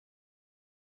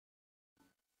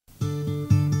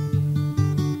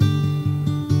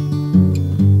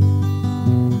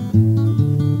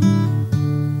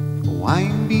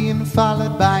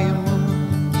followed by a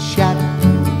moon shadow,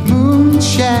 moon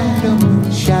shadow,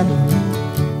 moon shadow,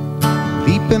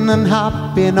 leaping and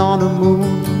hopping on a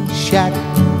moon shadow,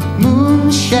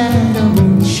 moon shadow,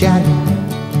 moon shadow.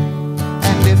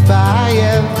 And if I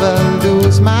ever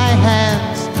lose my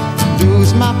hands,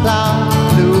 lose my plow,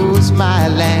 lose my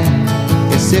land,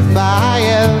 yes, if I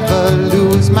ever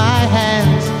lose my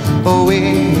hands, oh,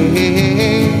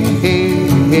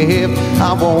 if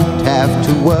I won't have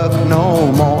to work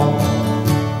no more.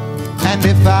 And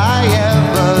if I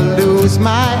ever lose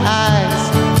my eyes,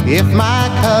 if my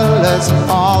colors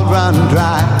all run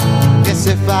dry, yes,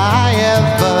 if I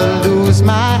ever lose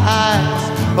my eyes,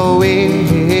 oh,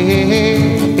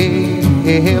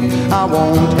 if I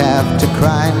won't have to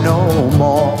cry no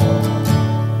more.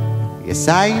 Yes,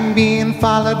 I'm being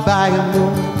followed by a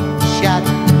moon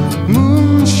shadow,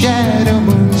 moon shadow,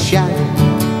 moon shadow,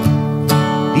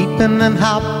 leaping and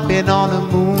hopping on a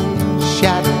moon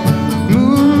shadow,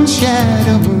 moon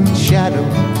shadow, moon shadow.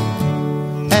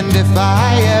 And if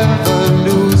I ever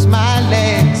lose my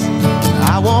legs,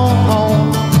 I won't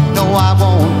moan, no, I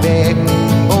won't beg.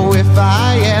 Oh, if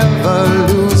I ever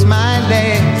lose my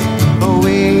legs, oh,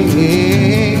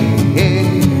 if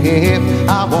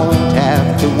I won't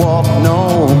have to walk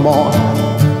no more.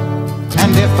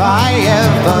 And if I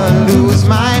ever lose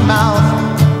my mouth,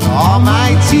 all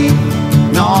my teeth,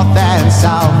 north and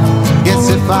south, yes,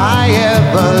 if I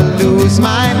ever lose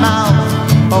my mouth,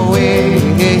 oh,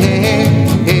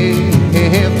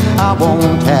 if I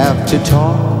won't have to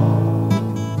talk.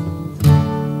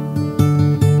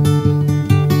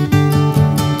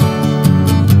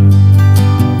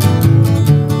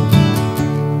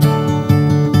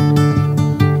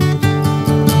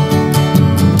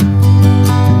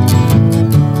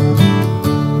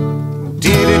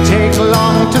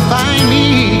 To find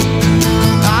me,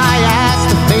 I asked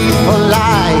the faithful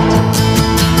light.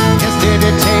 Yes, did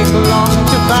it take long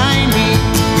to find me?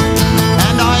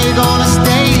 And are you gonna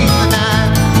stay the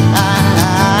night?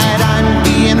 I'm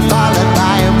being followed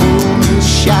by a moon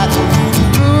shadow,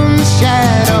 moon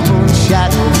shadow, moon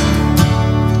shadow,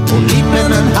 oh,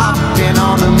 leaping and hopping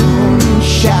on a moon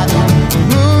shadow,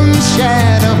 moon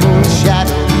shadow, moon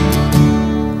shadow,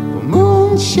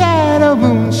 moon shadow,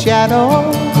 moon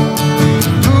shadow,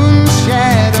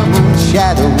 shadow, moon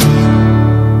shadow.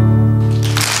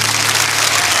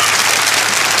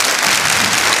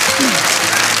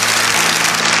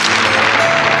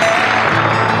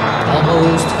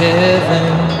 Almost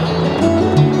heaven,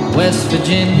 West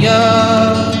Virginia,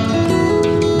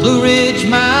 Blue Ridge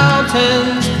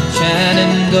Mountains,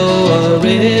 Shenandoah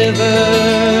River.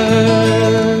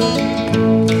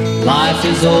 Life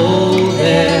is old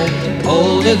there,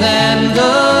 older than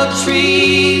the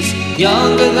trees,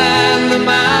 younger than the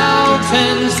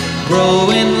mountains,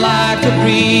 growing like a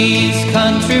breeze.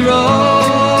 Country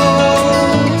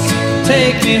roads,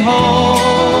 take me home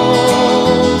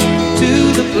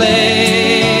to the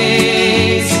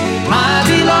place I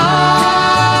belong.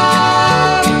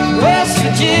 West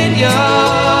Virginia,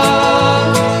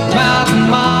 Mountain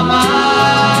Mama,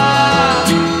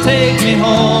 take me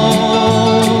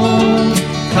home.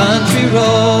 Country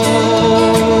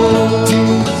roads,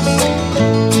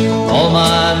 all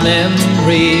my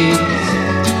memories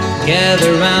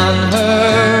gather round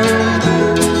her.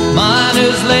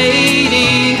 Miner's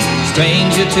lady,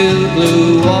 stranger to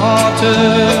blue water,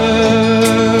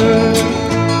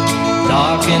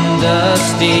 dark and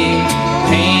dusty,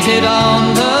 painted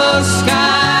on the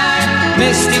sky,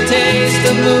 misty taste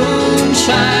of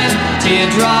moonshine,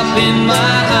 teardrop in my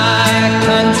eye.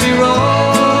 Country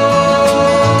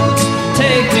roads,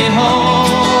 take me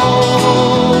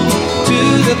home to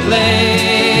the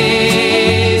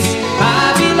place I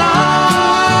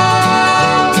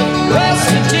belong. West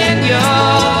Virginia,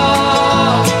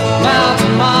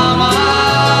 Mountain Mama,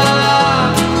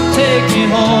 take me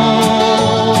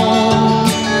home.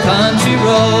 Country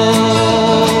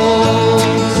roads,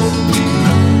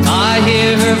 I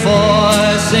hear her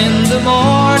voice in the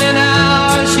morning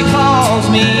hour. She calls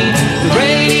me, the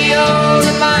radio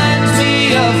reminds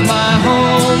me of my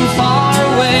home far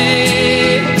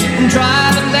away.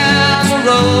 Driving down the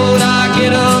road, I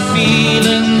get a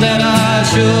feeling that I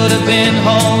should have been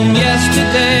home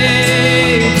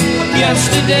yesterday,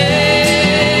 yesterday.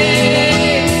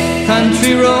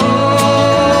 Country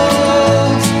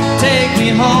roads, take me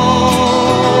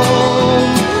home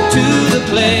to the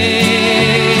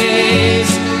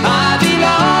place I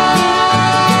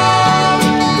belong.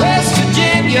 West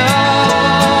Virginia,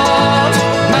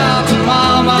 Mountain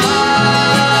Mama,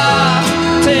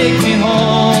 take me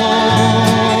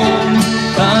home.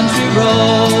 Country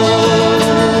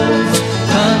roads,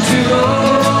 country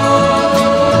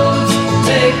roads,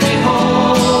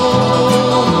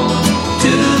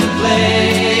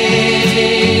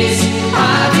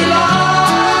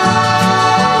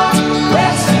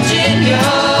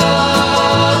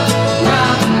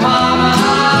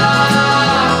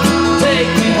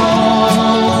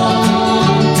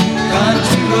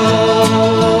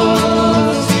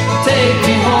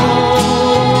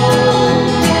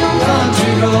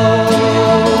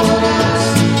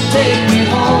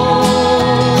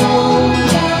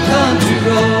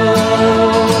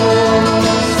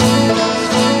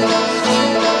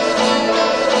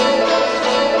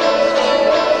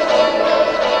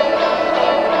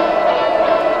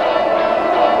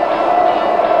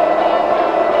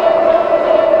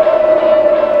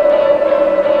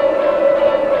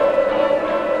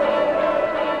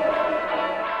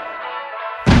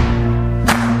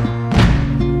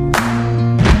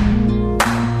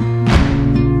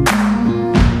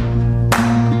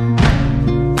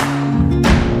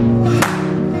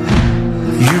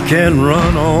 can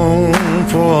run on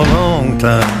for a long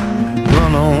time,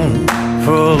 run on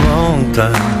for a long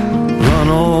time, run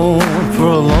on for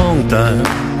a long time.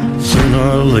 Sooner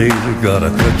or later, gotta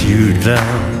cut you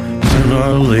down. Sooner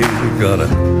or later, gotta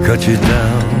cut you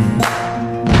down.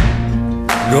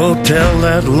 Go tell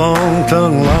that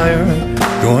long-tongued liar,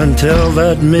 go and tell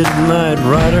that midnight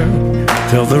rider,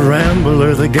 tell the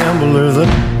rambler, the gambler, the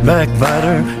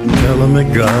backbiter, tell him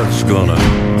that God's gonna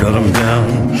cut him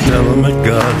down. Tell him that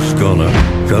God's gonna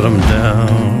cut him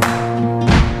down.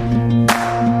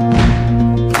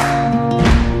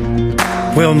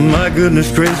 Well, my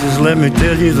goodness gracious, let me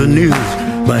tell you the news.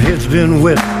 My head's been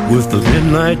wet with the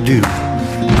midnight dew.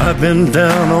 I've been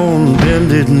down on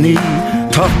bended knee,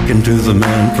 talking to the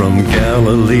man from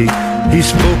Galilee. He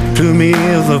spoke to me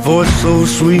with a voice so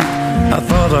sweet, I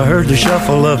thought I heard the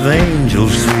shuffle of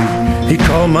angels sweet. He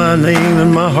called my name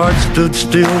and my heart stood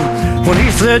still when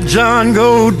he said, John,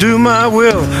 go do my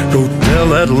will. Go tell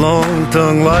that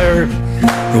long-tongued liar,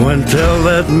 go and tell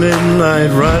that midnight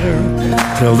rider,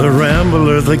 tell the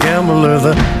rambler, the gambler,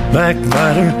 the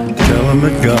backbiter, tell him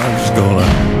that God's gonna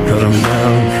cut him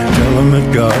down. Tell him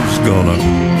that God's gonna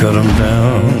cut him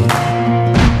down.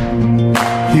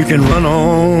 You can run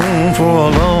on for a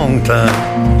long time,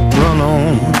 run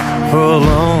on for a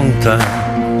long time,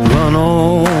 run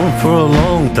on for a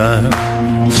long time.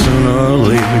 Sooner or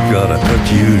later, gotta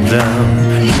cut you down.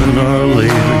 Sooner or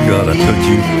later, gotta cut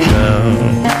you down.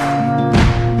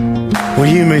 Well,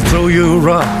 you may throw your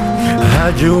rock,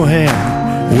 hide your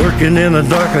hand, working in the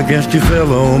dark against your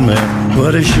fellow man.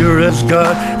 But as sure as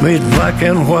God made black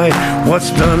and white,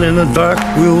 what's done in the dark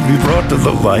will be brought to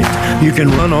the light. You can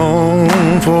run on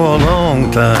for a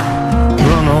long time,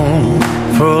 run on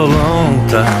for a long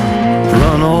time,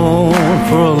 run on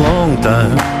for a long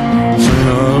time.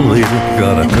 Sooner or later,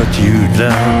 gotta cut you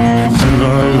down.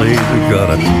 Sooner or later,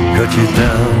 gotta cut you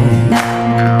down.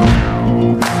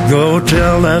 Go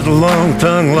tell that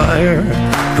long-tongued liar,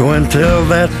 go and tell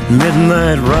that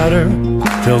midnight rider,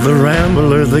 tell the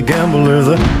rambler, the gambler,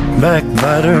 the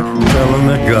backbiter, tell him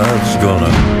that God's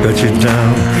gonna cut you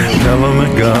down. Tell him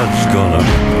that God's gonna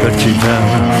cut you down.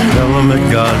 Tell him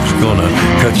that God's gonna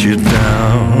cut you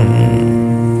down.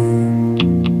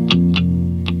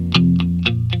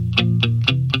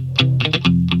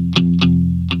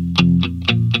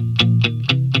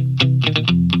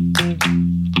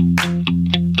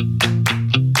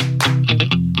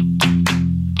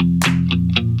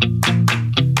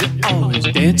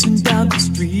 Dancing down the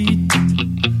street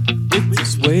with your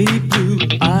sway blue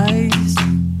eyes.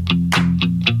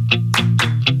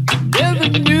 Every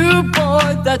new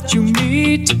boy that you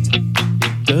meet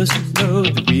doesn't know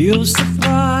the real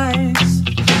surprise.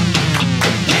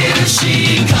 Here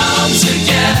she comes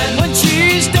again when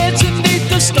she's dancing beneath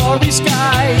the starry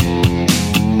sky.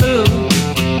 Oh,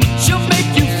 she'll make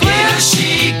you feel. Here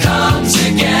she comes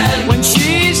again when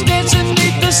she's dancing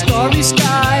beneath the starry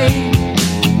sky.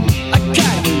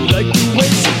 Like the way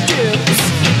she dips.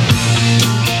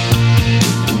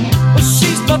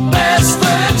 She's my best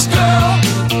friend's girl.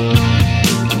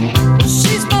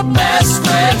 She's my best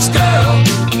friend's girl.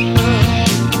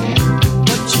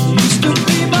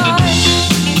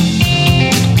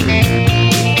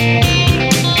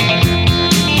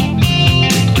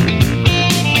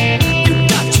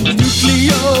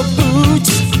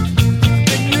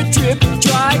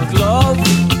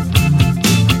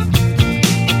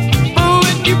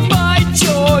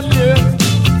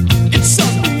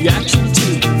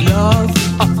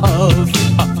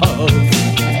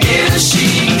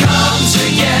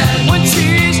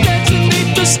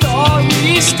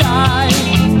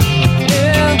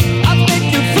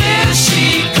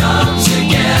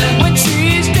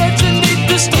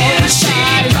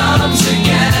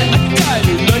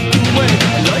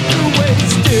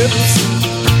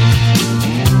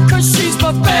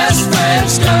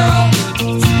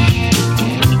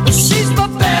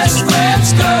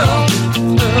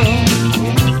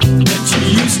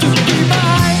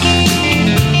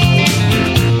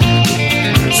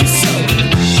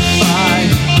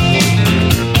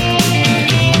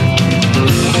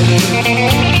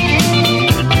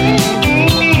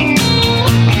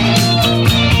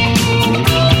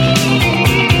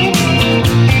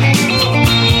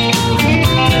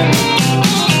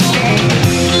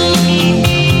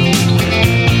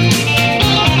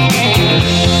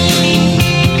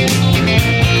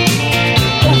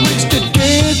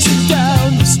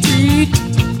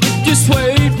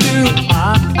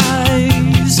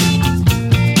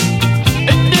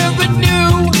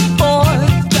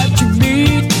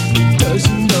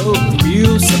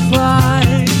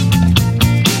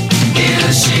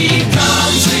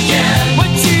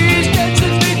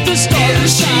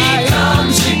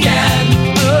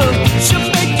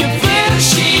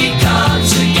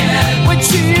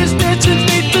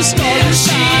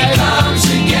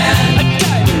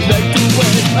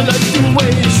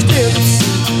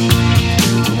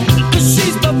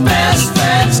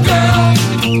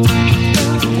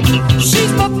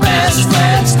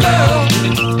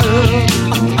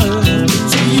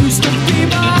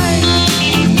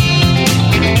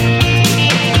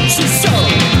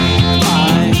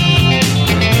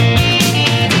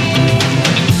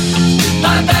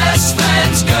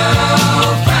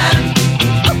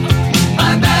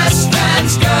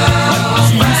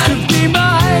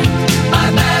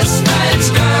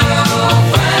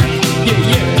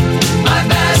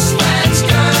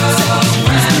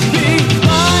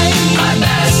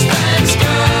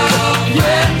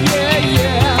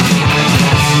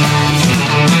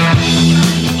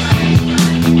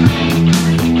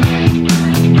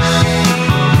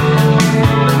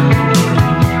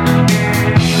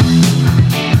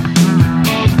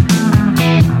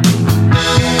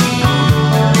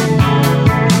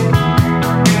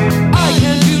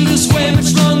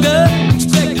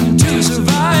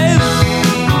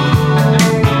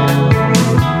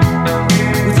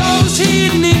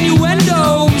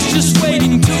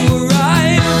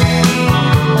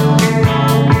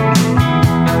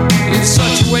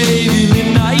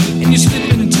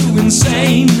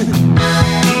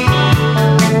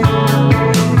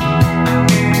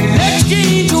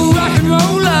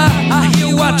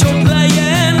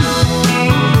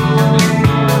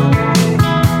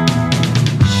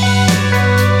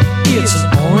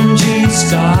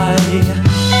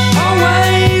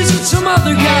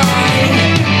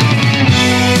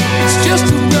 It's just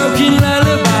a broken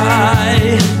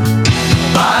lullaby.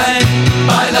 Bye,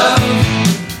 bye love.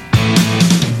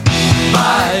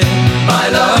 Bye, bye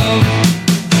love.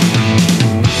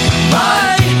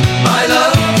 Bye, bye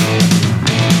love.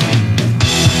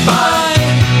 Bye,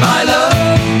 bye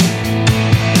love.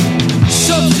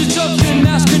 Substance of the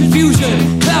mass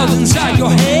confusion, clouds inside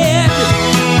your head,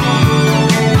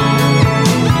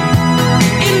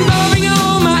 involving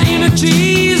all my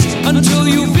energies until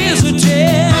you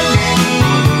visited.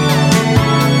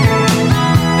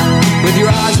 With your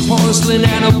eyes of porcelain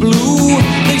and a blue,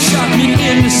 they shock me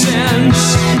innocence.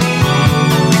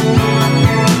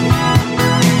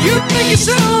 You think you're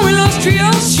so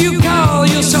illustrious, you call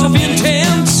yourself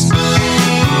intense.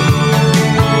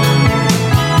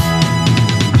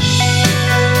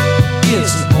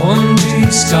 It's an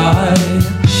orangey sky.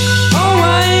 Oh,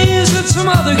 why is it some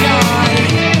other guy?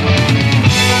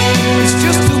 It's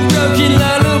just a broken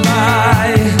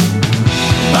lullaby.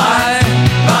 Bye,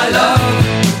 bye love.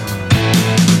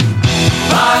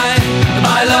 Bye,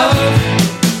 bye love.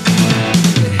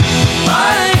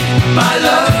 Bye, bye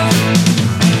love.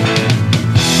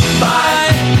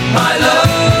 Bye, bye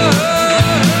love.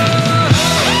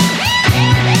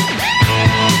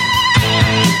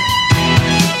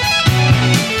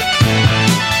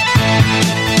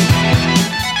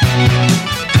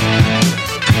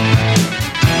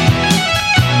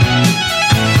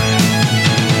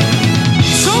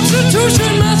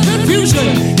 Substitution, mass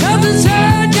confusion, comes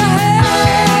inside your head.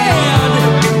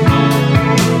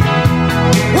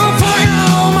 We'll find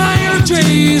all my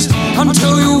energies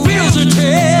until you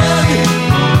visited.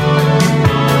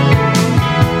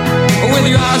 With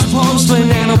your eyes of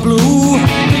porcelain and a blue,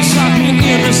 they shock me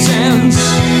innocence.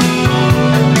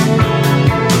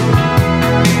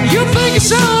 You think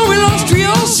you're so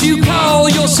illustrious, you call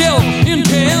yourself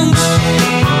intense.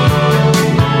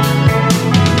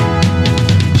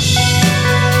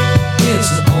 It's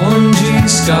an orangey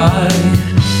sky.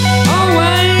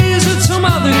 Always it's some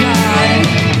other guy.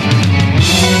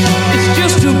 It's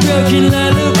just a broken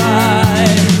lullaby.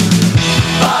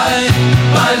 Bye,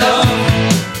 bye love.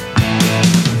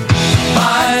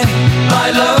 Bye,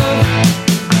 bye love.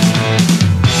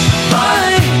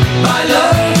 Bye, bye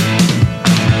love.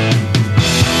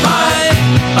 Bye,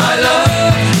 bye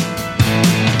love.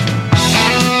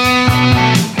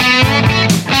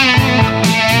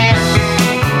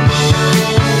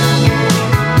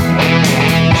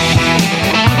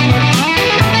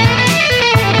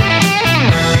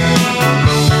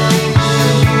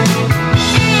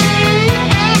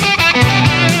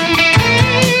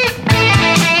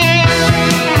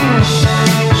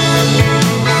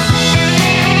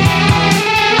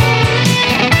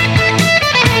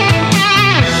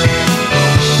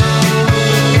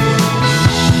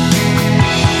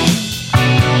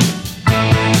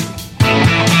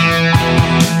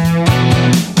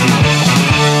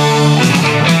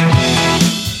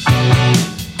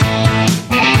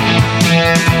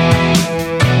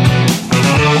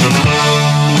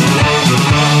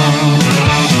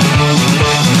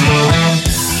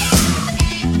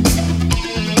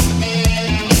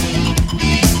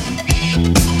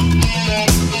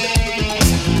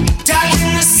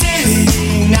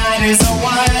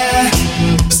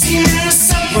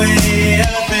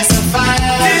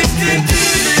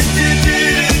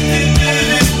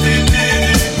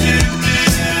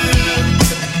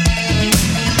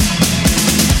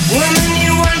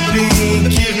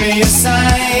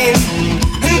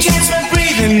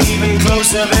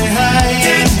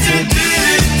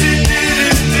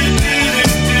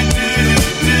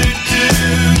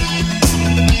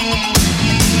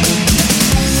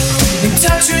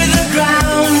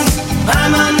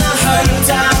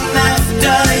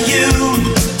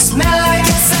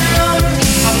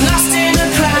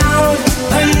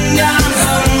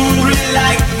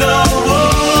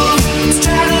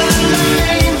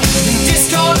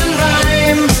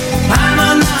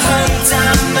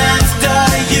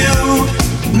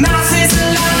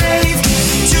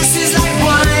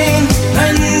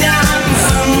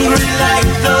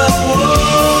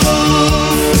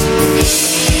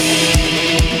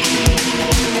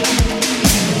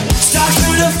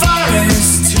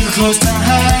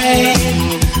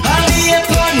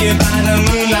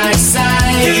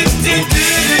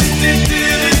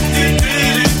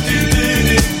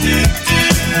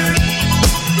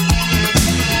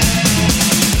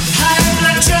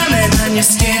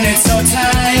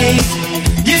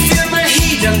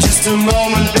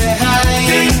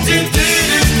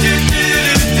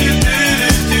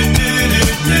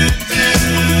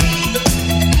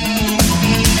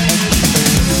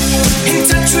 In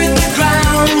touch with the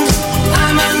ground,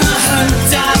 I'm on the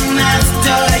hunt.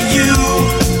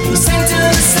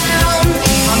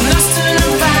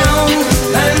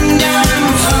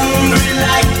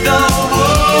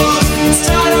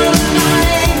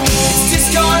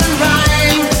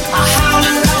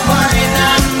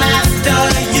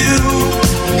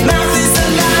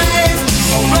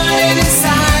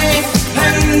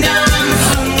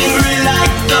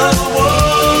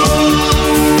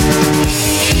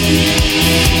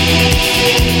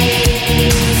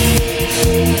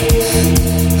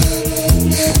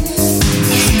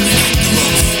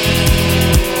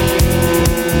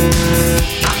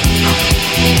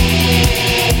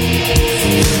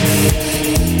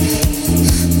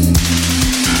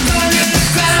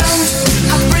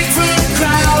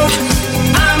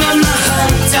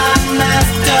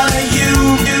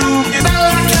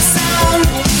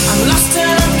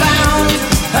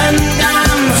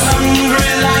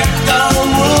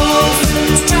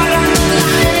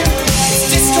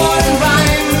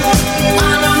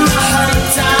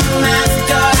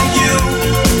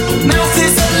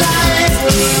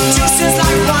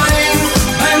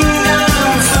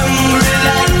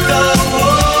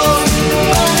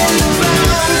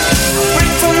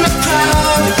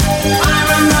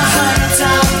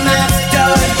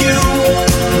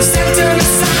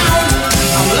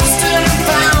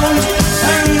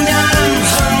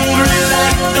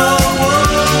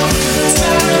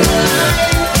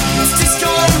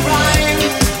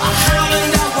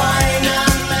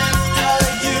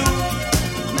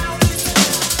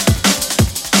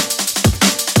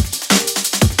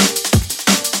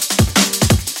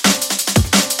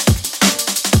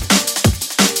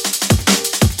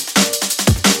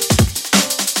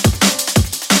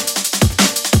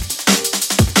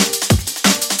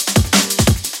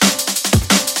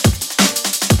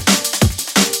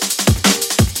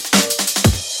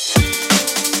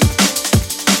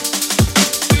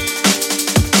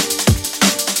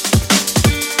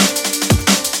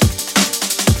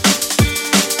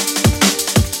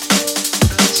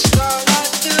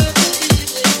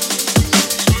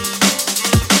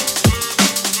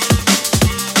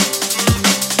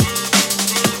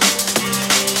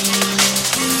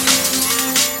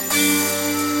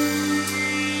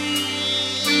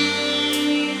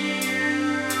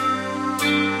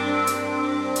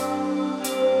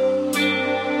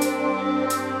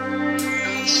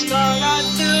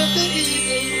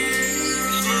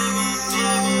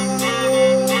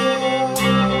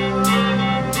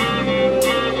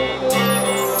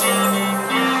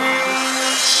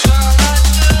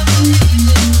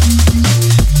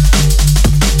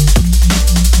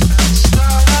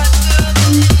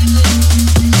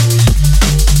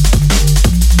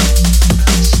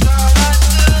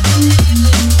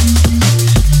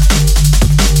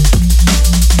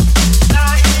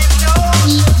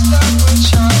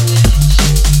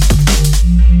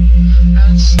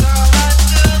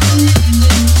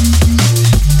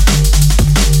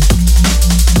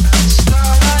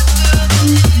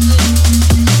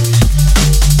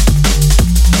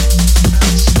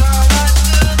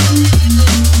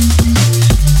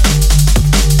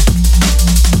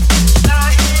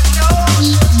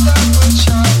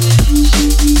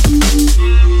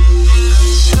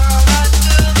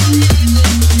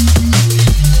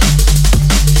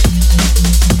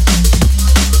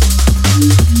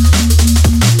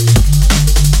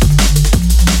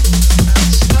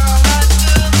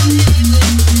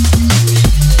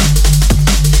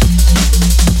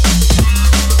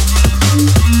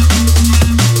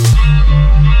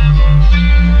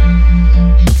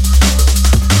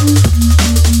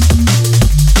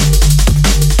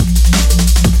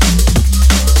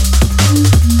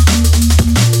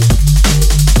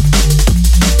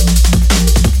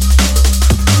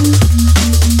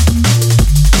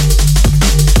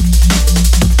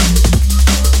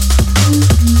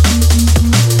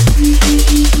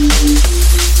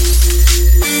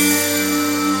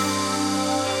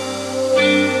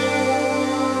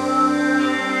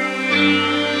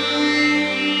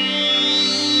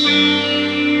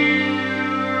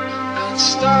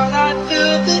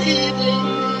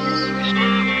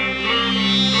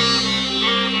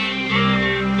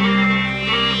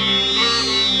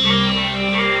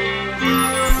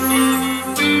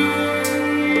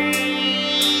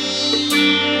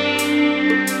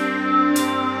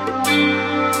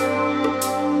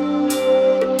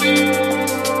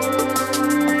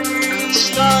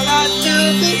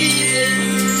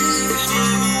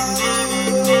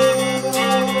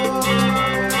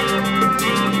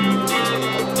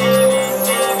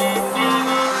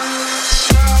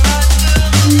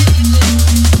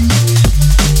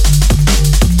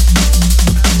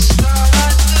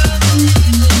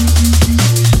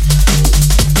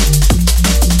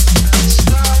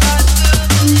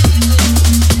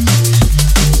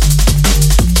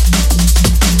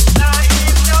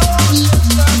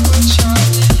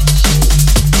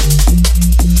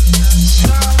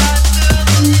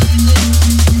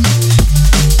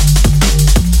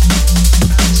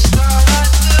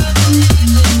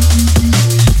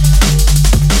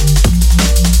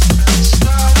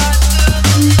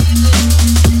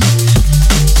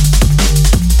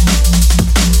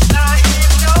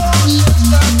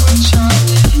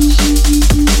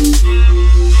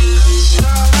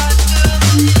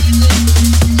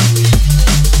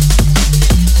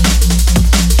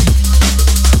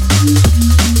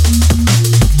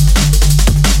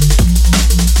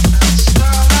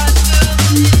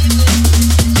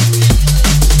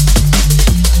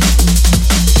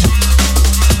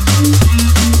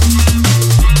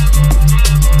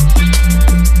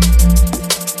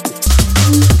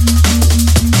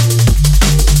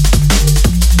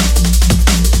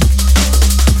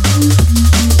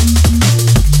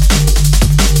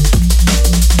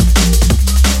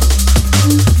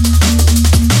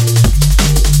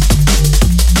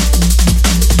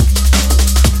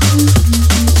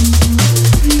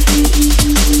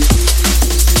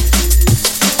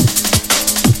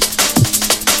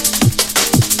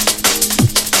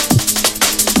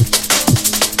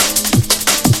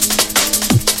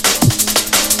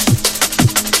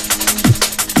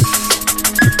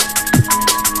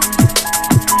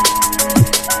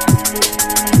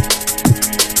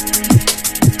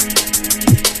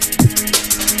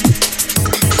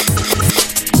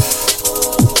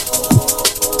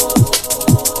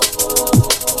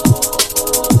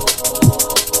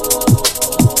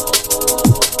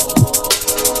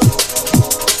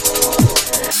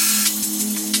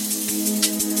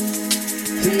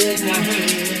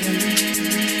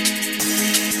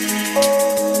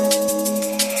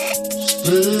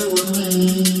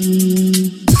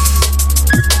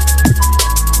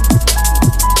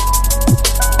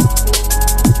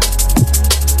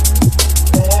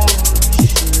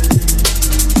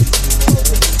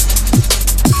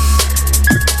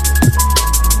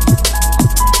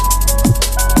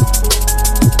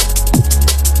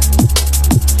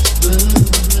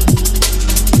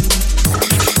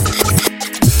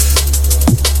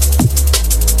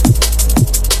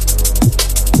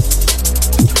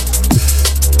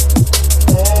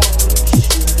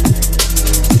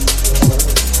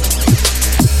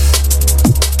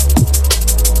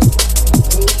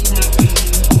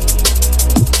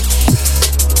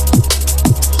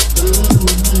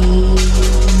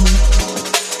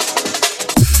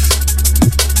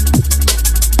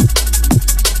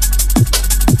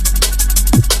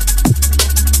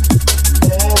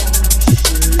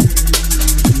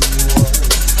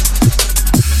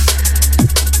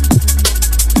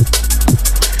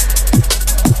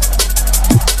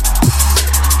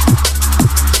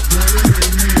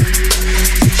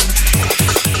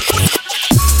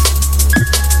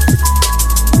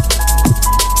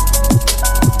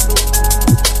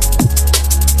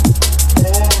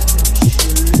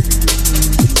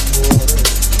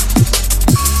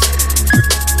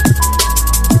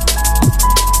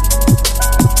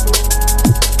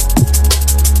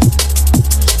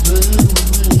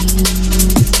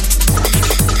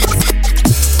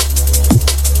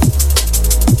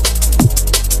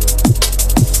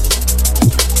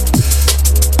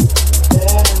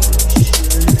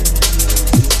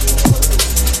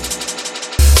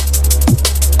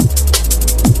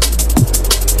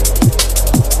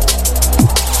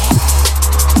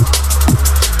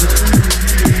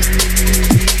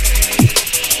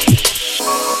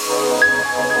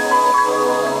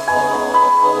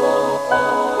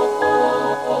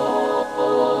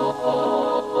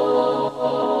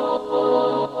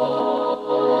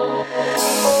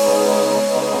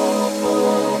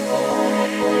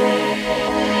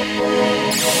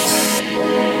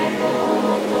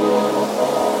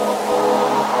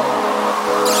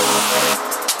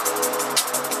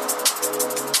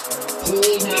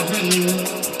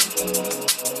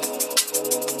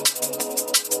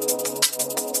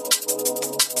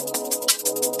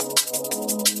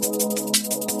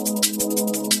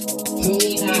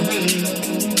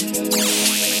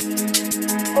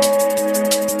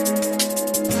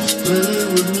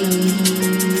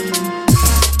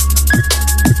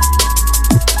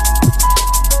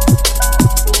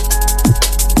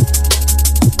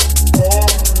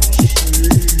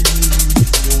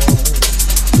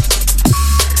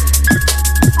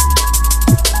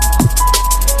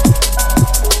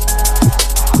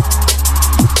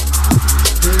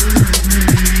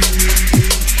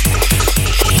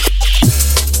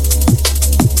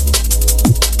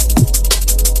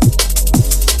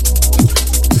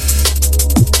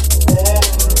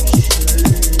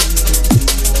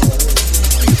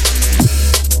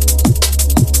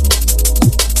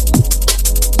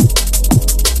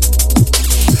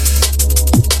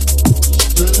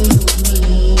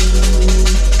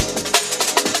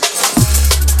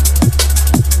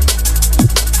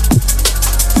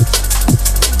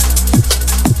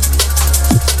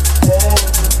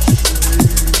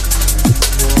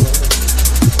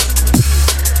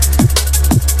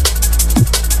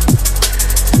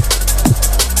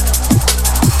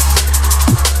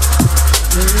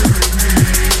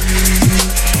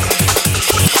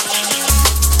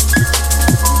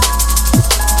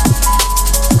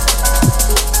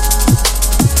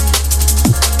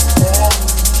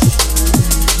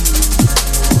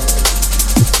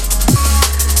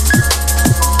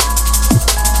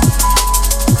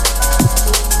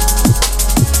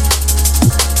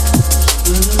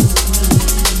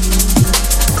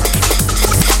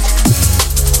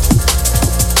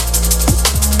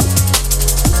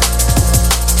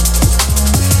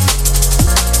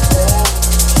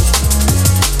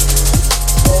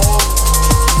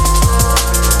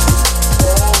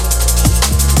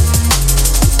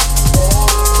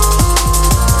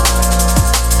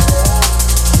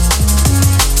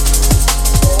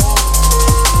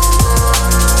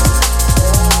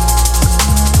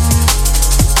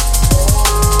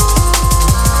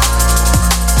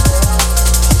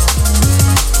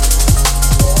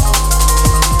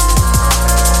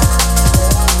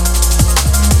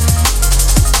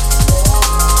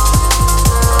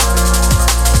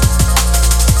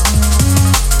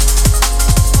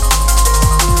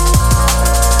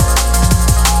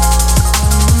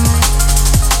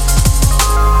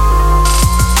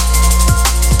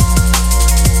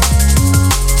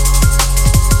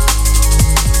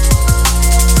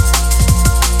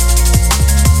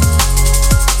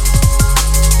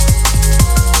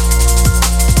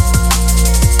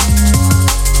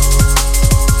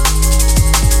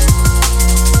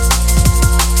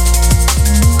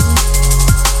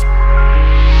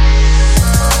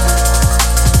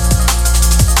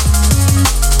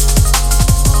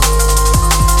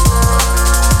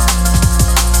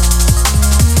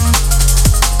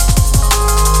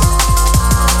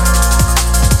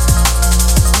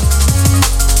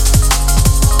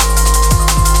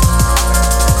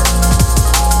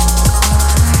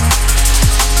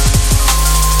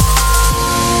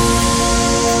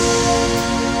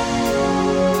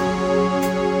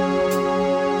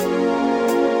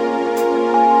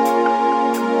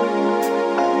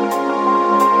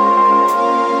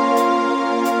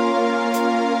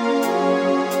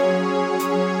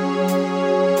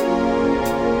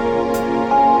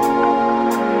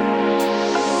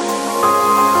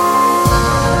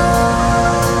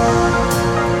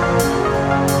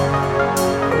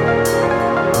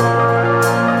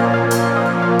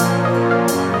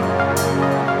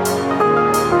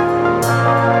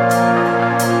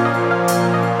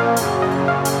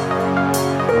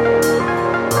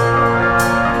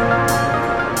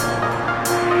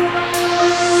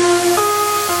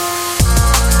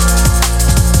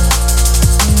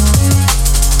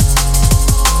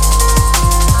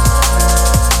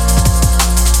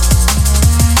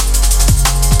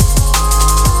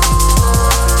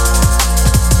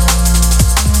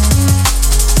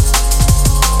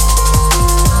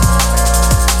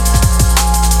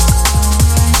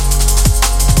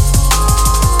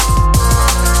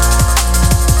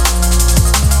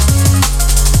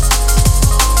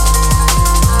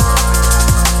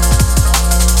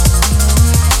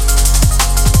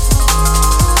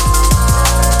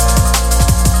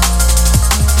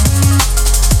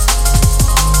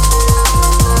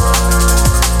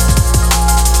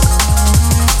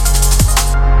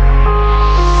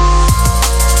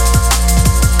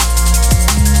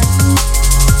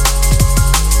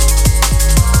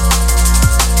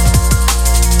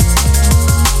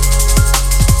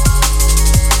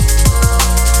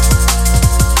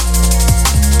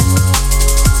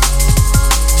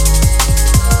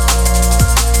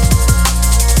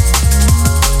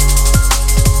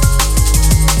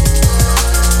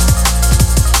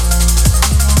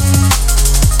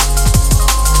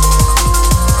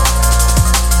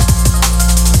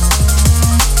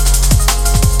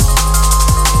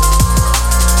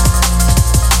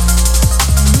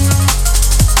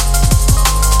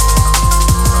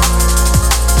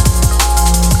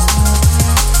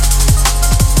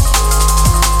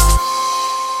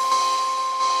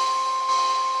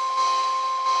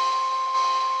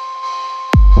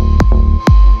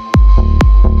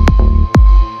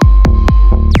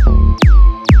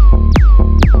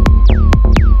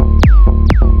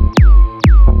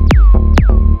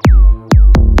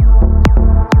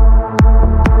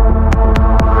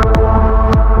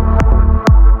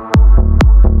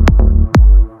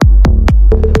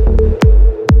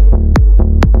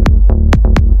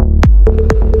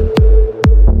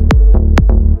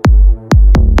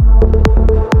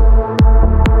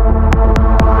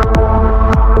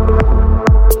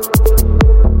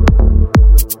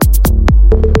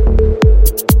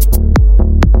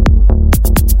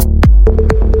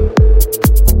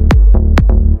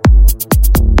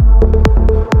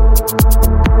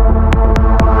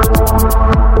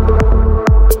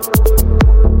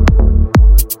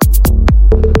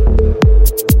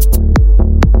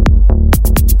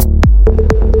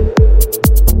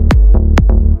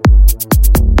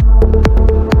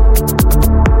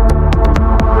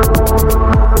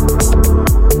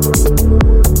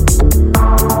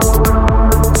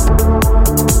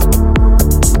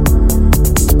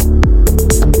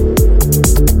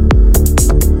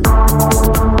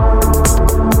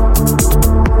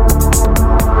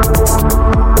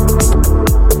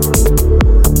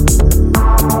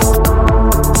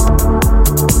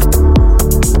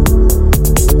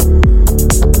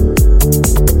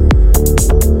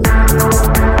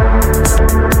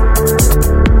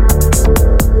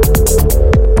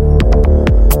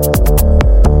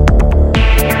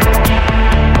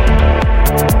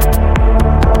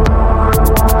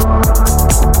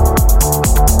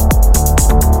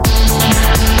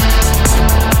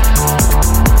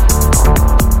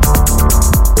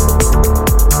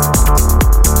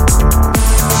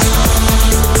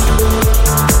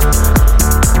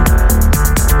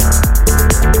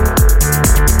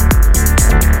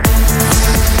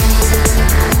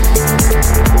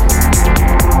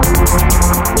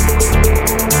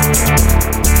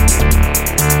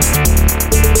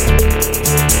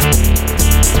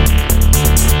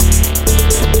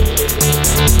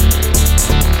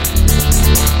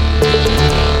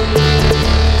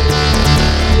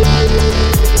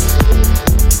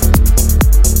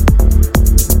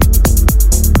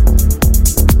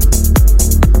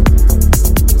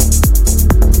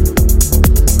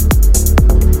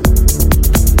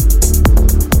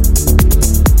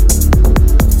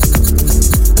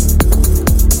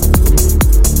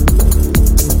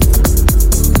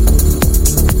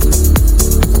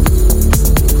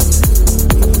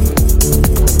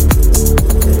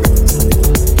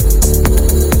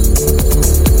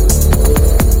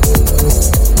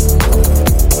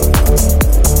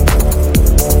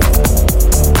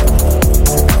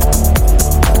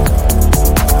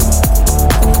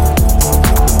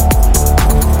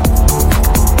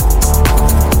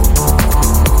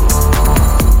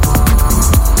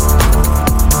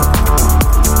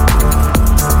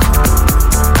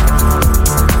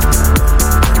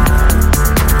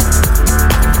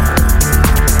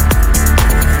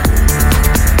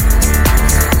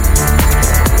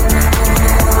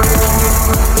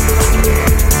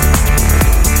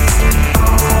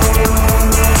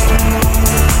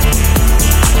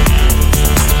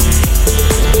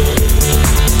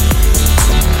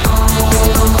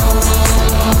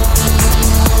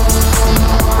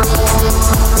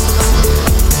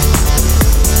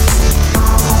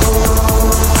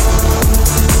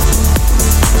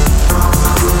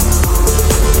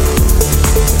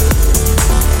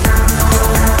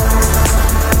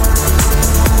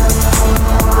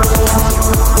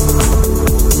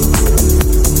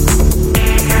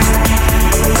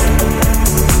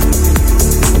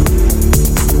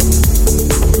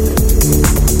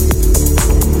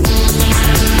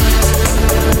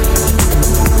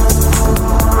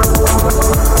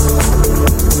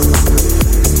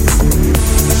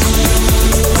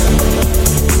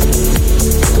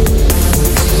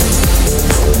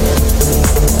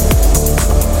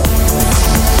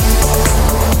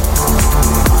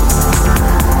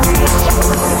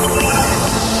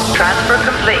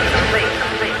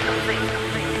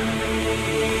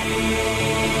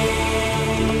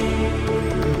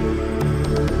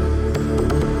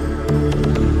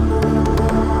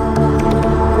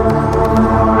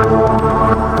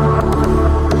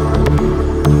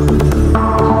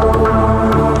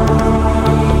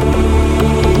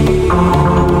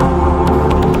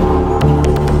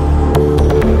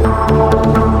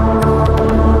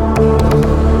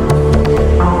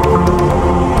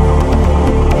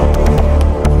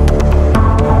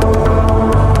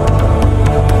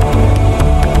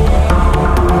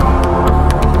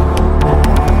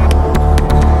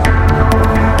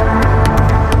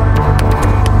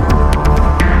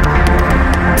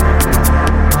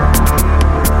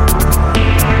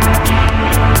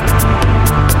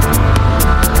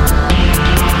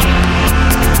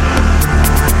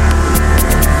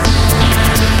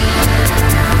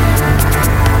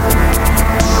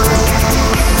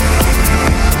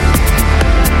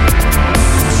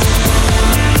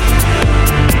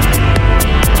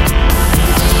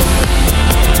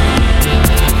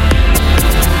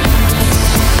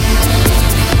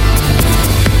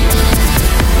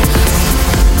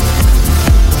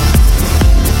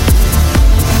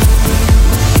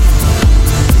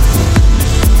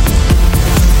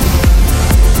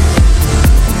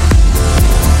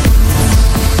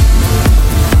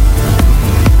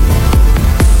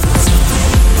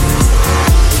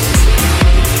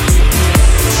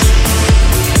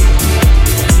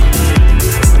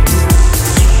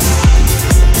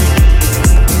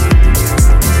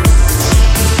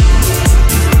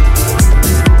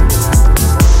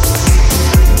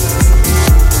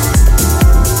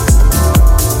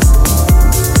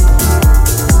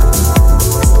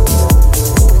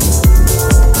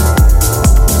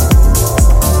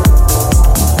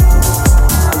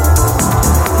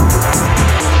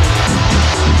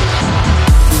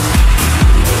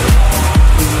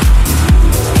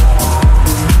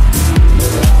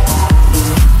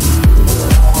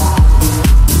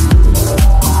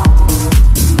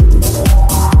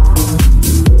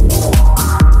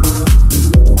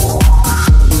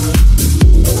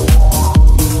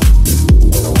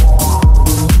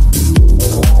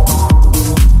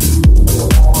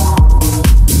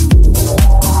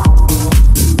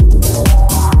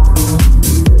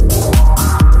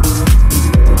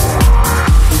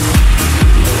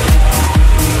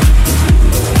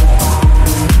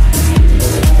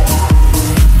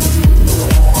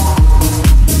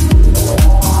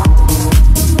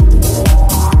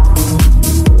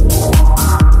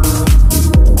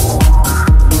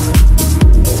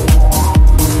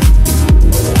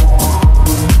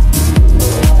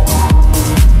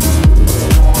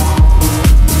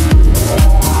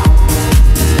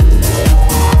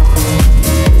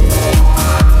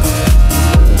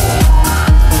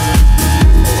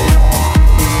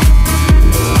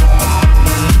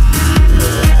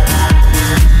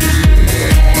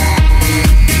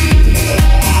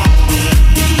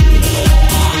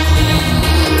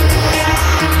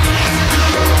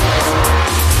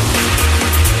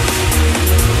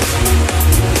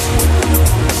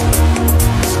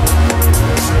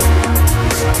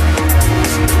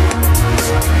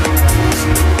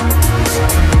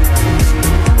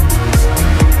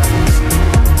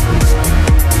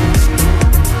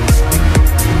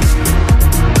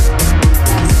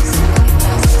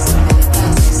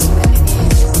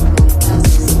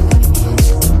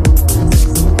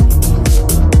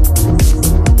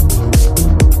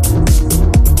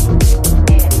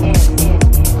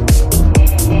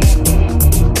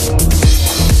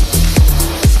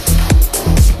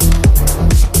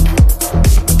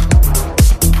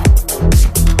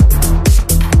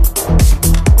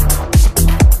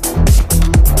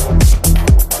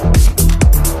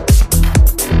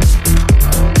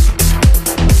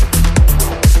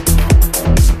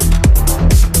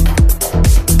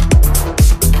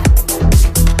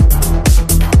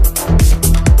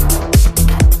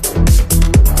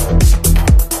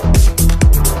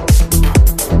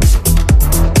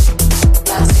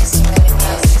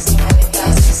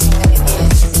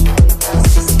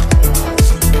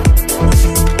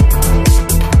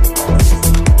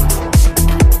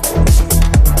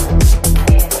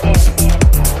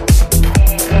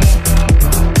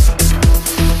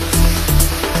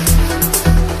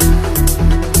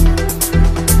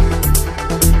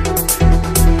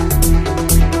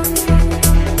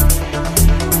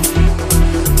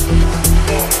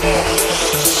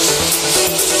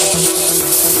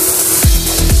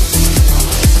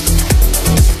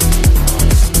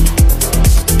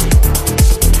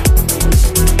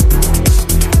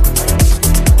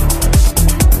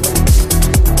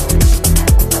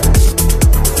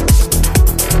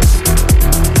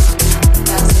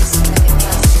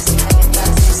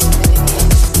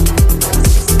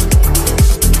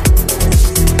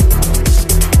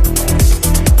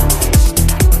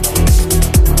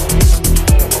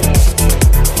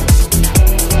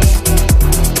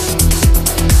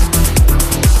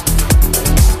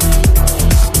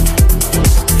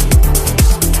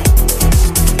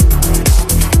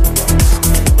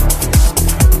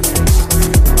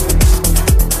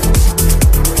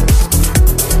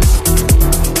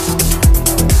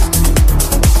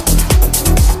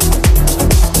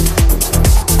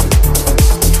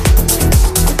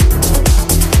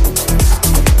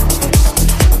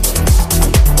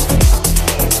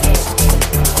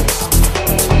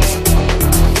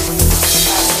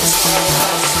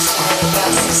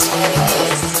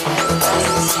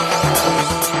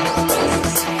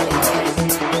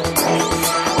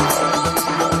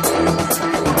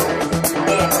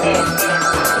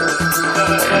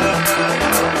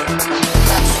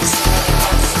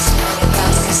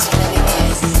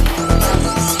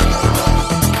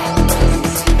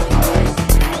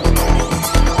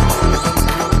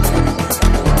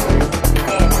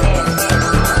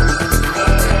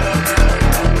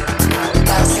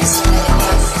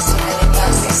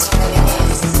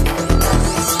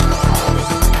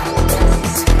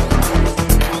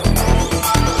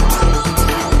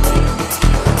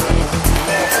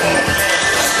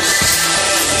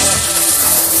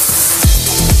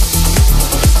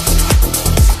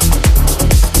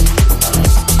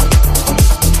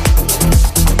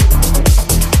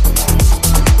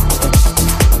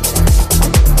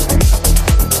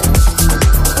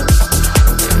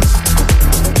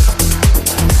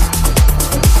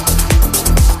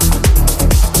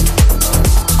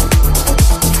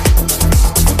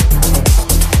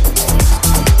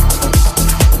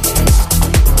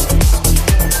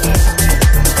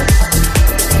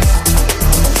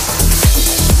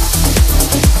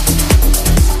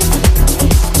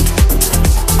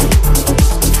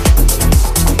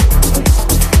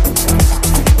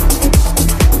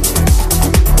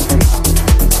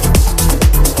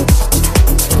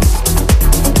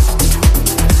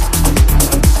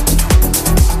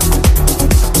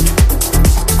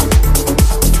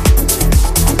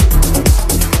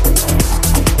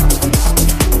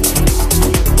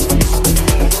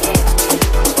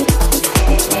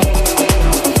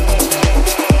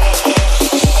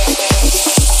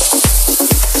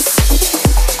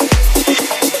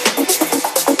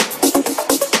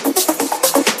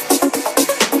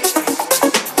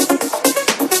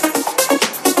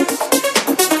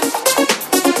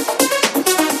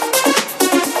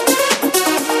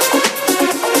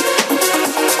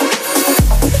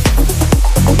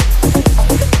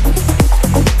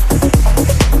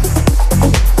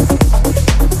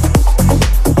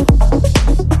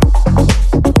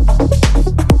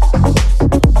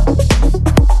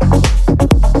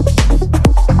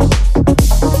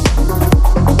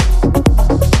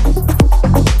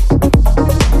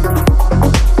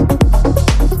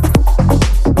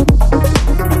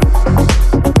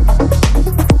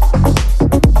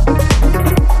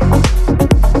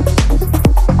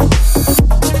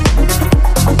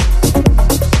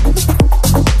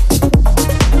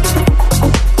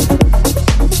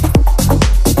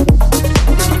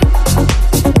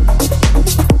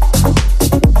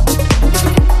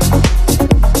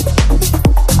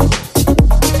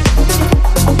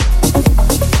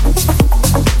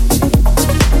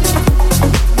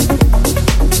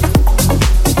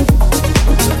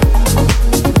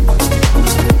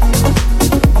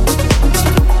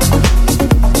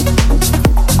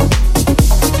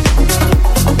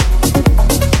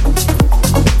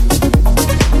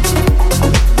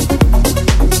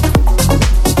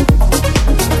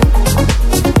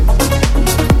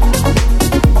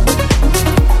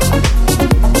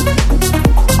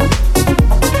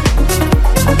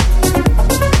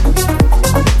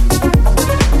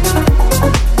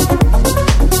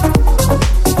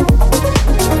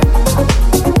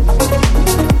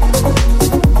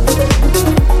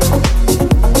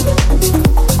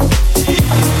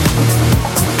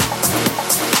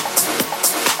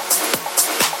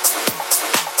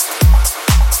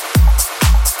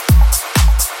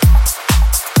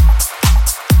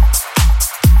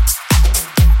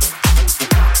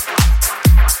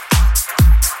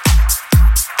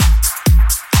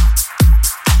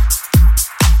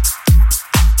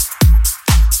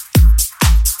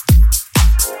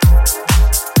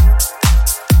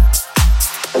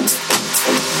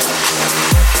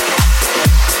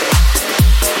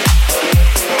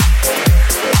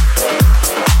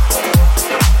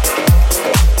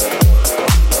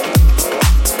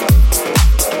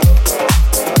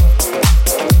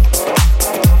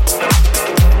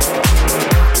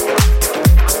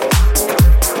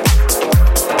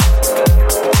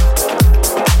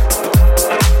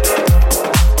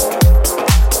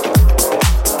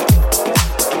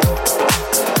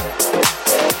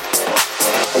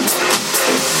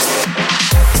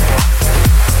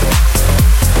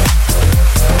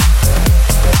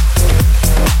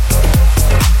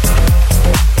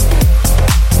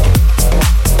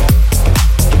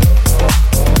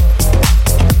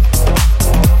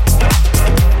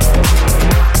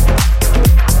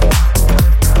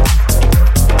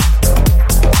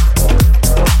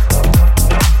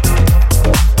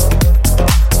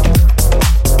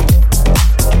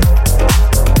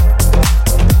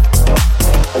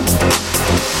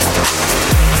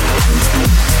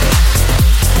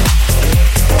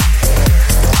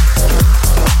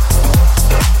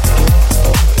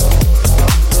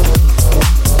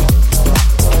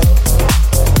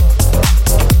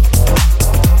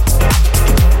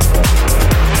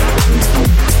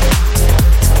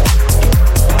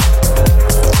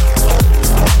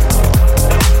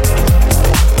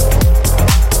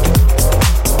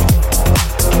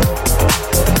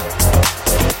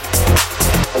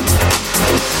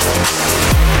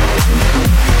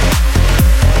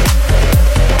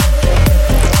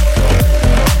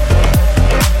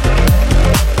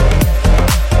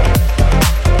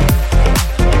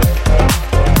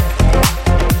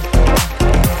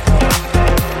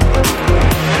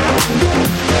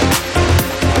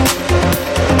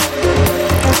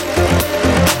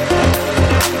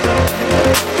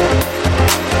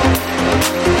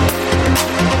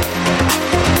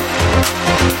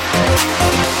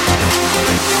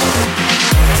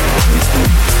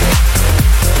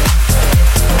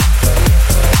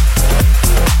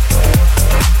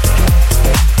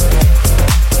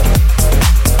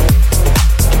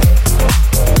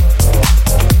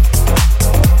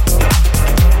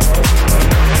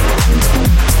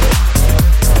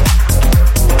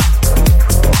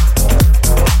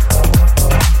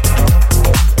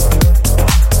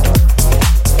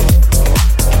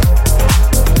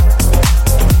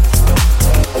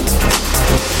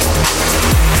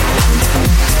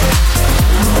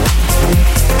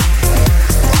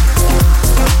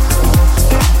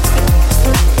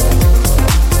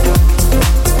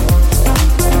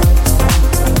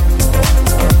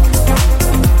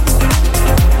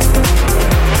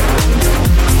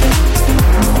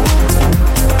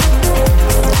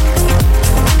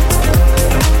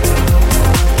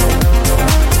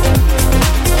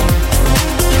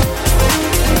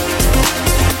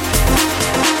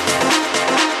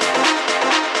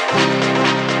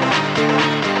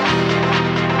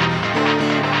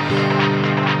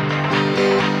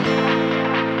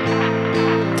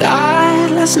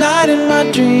 last night in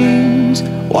my dreams,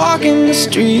 walking the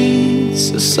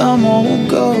streets of some old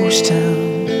ghost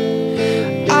town.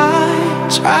 I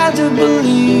tried to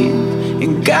believe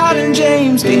in God and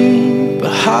James Dean,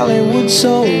 but Hollywood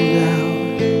sold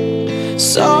out.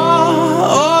 Saw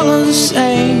all of the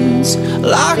saints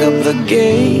lock up the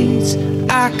gates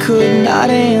I could not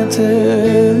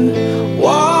enter.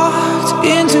 Walked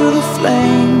into the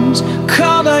flames,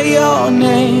 called out your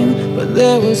name, but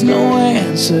there was no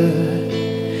answer.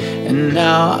 And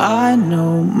now I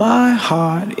know my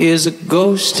heart is a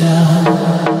ghost town.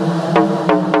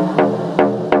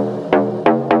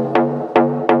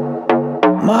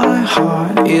 My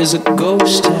heart is a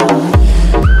ghost town.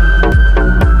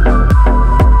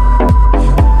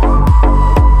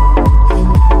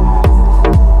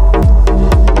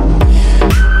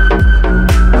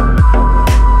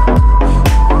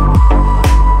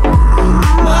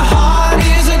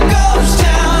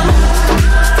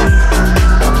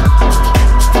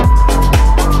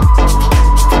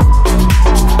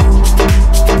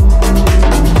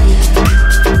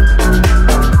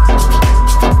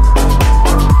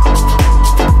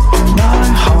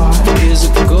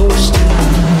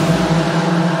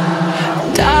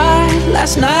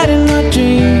 Last night in my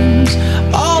dreams,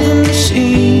 all the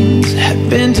machines had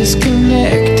been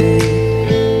disconnected.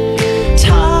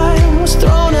 Time was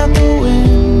thrown out the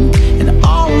wind, and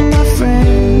all of my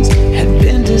friends had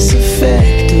been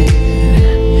disaffected.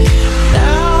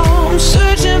 Now I'm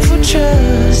searching for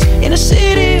trust in a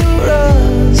city of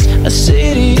rust, a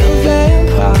city of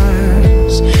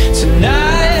vampires.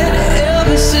 Tonight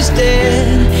Elvis is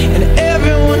dead, and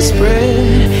everyone's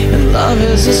spread, and love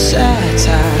is a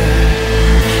satire.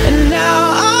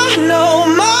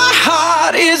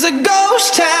 Is a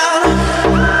ghost town.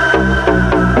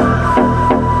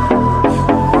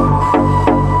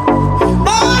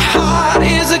 My heart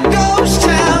is a ghost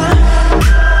town.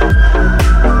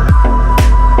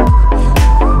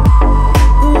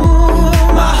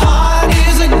 Ooh, my heart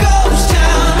is a ghost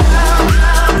town.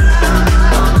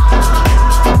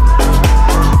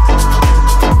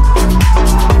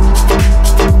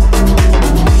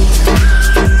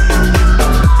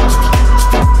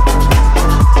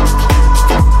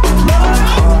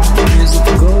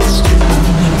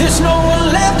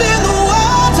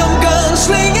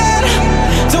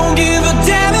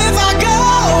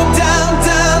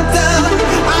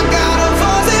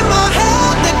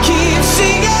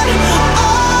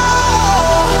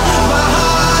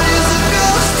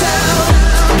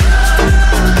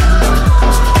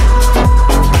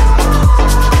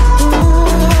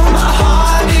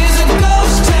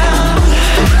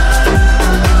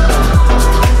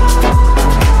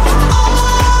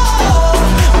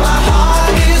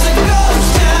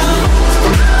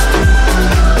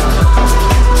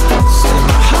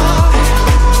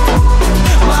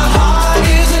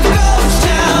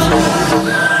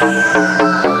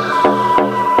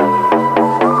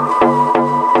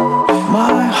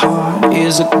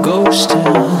 Is a ghost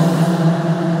town.